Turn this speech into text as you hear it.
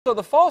So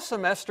the fall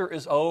semester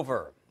is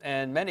over,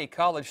 and many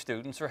college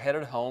students are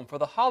headed home for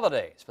the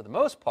holidays. For the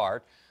most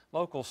part,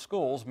 local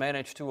schools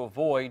managed to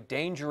avoid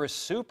dangerous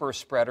super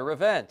spreader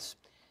events.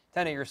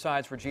 10 of your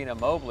side's Regina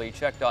Mobley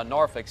checked on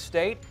Norfolk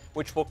State,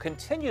 which will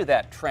continue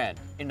that trend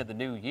into the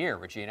new year.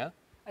 Regina?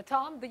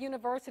 Tom, the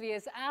university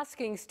is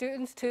asking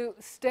students to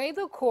stay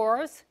the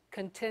course,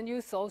 continue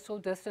social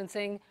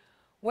distancing,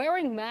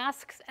 wearing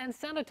masks and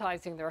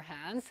sanitizing their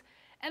hands.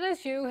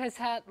 NSU has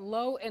had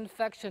low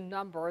infection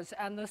numbers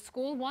and the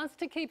school wants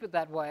to keep it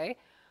that way.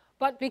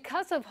 But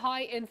because of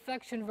high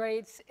infection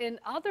rates in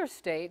other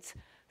states,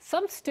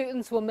 some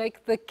students will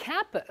make the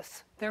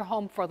campus their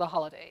home for the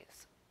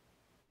holidays.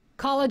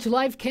 College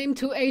life came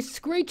to a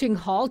screeching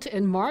halt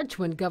in March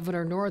when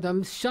Governor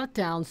Northam shut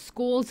down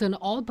schools and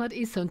all but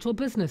essential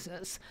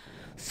businesses.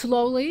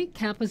 Slowly,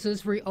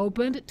 campuses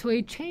reopened to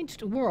a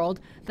changed world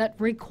that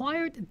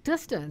required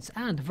distance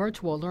and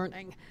virtual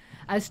learning.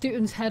 As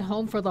students head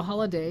home for the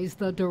holidays,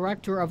 the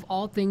director of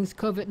all things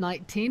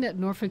COVID-19 at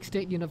Norfolk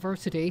State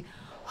University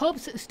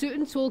hopes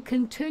students will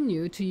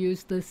continue to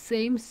use the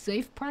same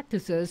safe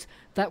practices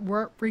that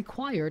were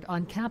required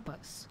on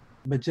campus.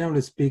 But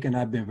generally speaking,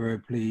 I've been very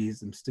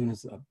pleased, and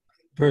students are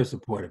very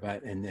supportive.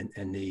 And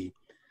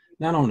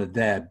not only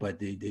that, but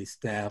the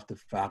staff, the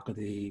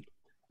faculty,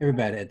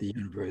 everybody at the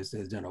university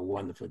has done a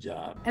wonderful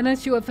job.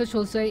 NSU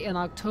officials say in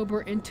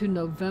October into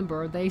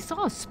November, they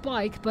saw a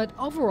spike, but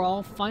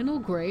overall final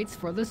grades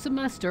for the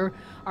semester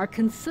are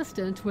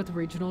consistent with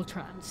regional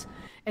trends.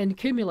 In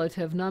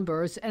cumulative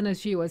numbers,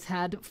 NSU has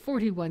had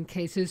 41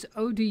 cases,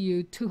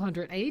 ODU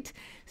 208,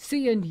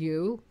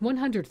 CNU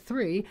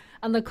 103,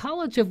 and the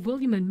College of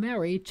William and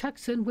Mary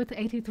checks in with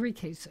 83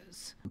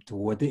 cases.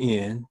 Toward the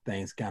end,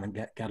 things kind of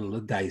got a little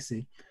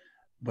dicey,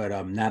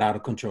 but not out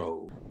of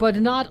control. But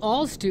not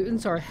all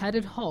students are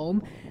headed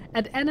home.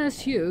 At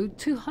NSU,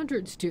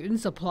 200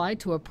 students applied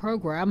to a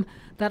program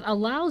that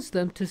allows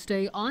them to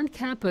stay on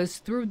campus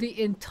through the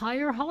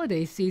entire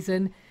holiday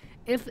season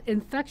if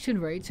infection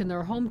rates in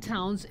their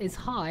hometowns is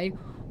high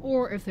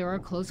or if there are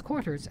close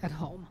quarters at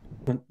home.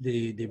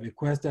 The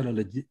requests that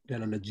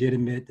are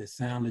legitimate, that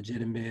sound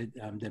legitimate,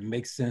 that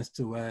make sense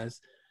to us,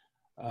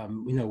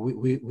 we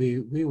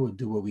will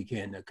do what we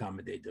can to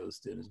accommodate those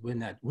students.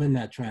 We're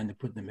not trying to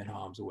put them in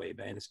harm's way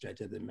by any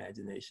stretch of the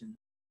imagination.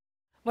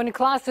 When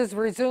classes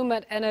resume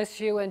at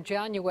NSU in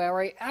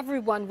January,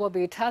 everyone will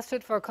be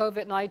tested for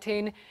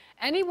COVID-19.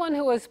 Anyone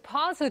who is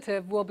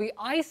positive will be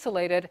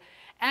isolated.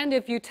 And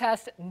if you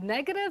test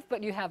negative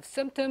but you have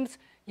symptoms,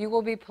 you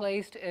will be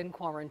placed in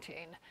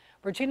quarantine.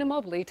 Regina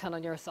Mobley, 10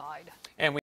 on your side. And